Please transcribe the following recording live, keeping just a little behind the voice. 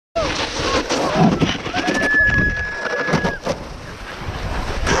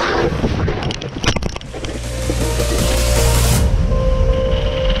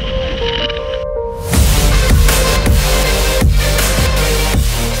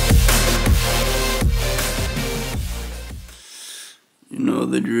You know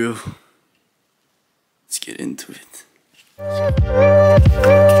the drill. Let's get into it.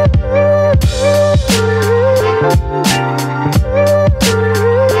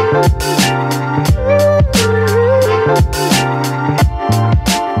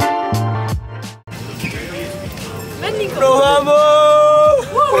 ¡Probamos!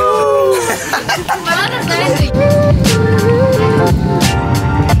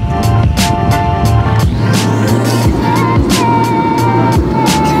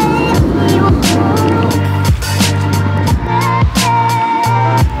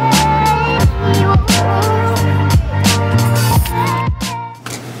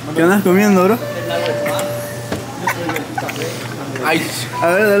 ¿Qué andas comiendo, bro? Ay. A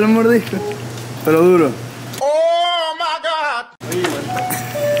ver, dale un mordisco. Pero duro. ¡Oh, my God!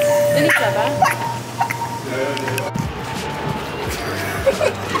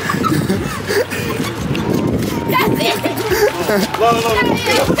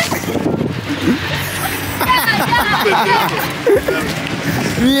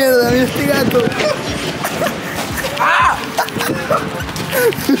 Mierda, mira este gato. ¡Ah!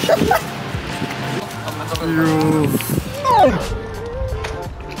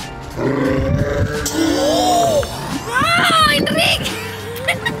 ¡Oh, Enrique!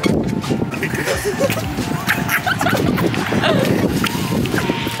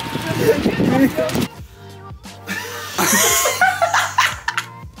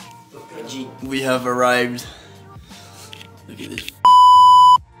 We have arrived. Look at this.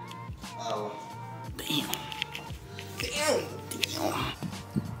 Oh. Damn.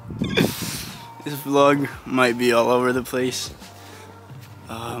 This vlog might be all over the place.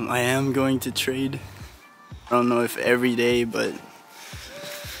 I am going to trade. I don't know if every day, but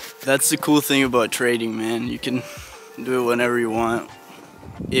that's the cool thing about trading, man. You can do it whenever you want,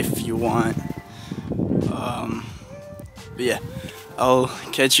 if you want. But yeah, I'll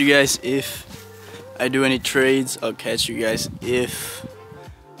catch you guys if I do any trades. I'll catch you guys if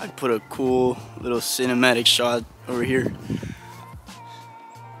I put a cool little cinematic shot over here.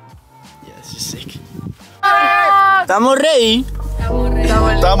 Yeah, it's just sick. Estamos ready. Estamos ready.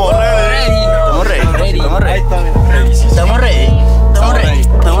 Estamos ready. Estamos ready. Estamos ready. Estamos ready.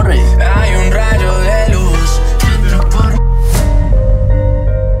 Estamos ready. Hay un rayo de luz.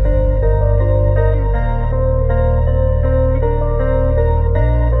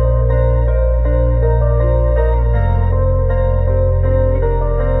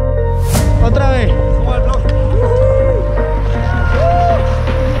 Otra vez.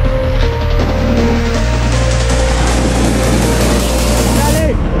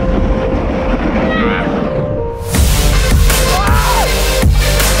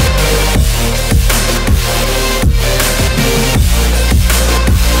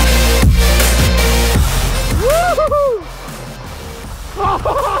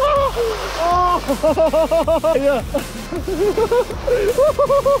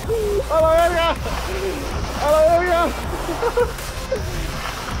 ¡A la verga! ¡A la verga!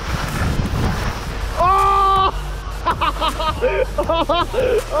 ¡Oh!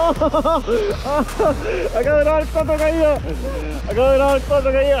 Acabo de grabar 4 caídas. Acabo de grabar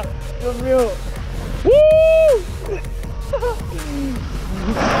 4 caídas. Dios mío.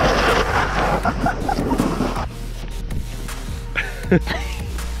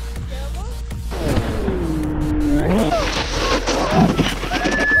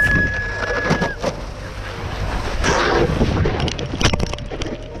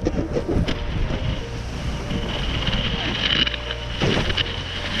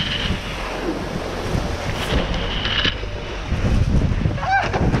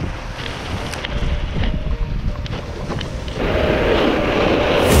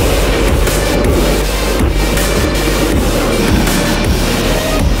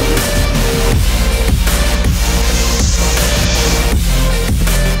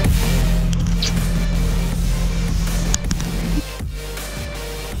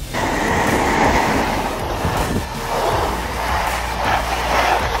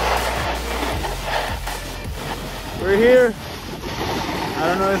 We're here. I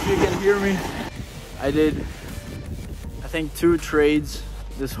don't know if you can hear me. I did, I think, 2 trades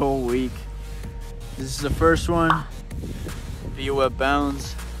this whole week. This is the first one, VWeb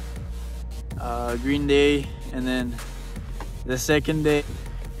Bounds, Green Day, and then the second day,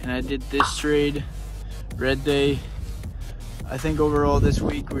 and I did this trade, Red Day. I think overall this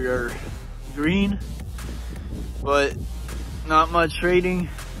week we are green, but not much trading.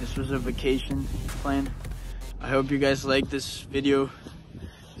 This was a vacation plan. I hope you guys like this video,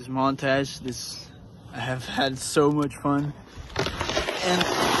 this montage. I have had so much fun. And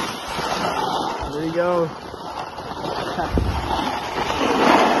there you go.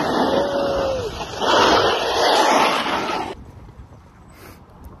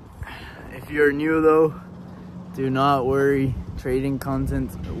 If you're new though, do not worry, trading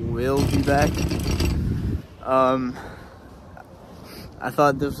content will be back. I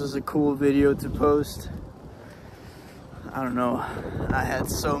thought this was a cool video to post. I don't know, I had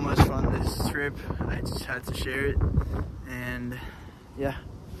so much fun this trip, I just had to share it, and yeah.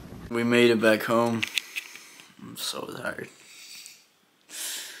 We made it back home. I'm so tired.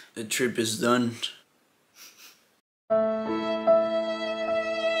 The trip is done.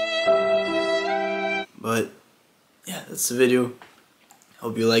 But yeah, that's the video.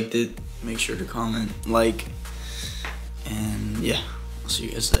 Hope you liked it. Make sure to comment, like, and yeah, I'll see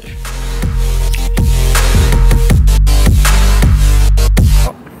you guys later.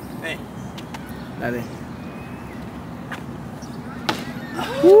 Oh, hey. Daddy.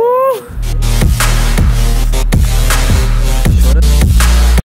 Woo!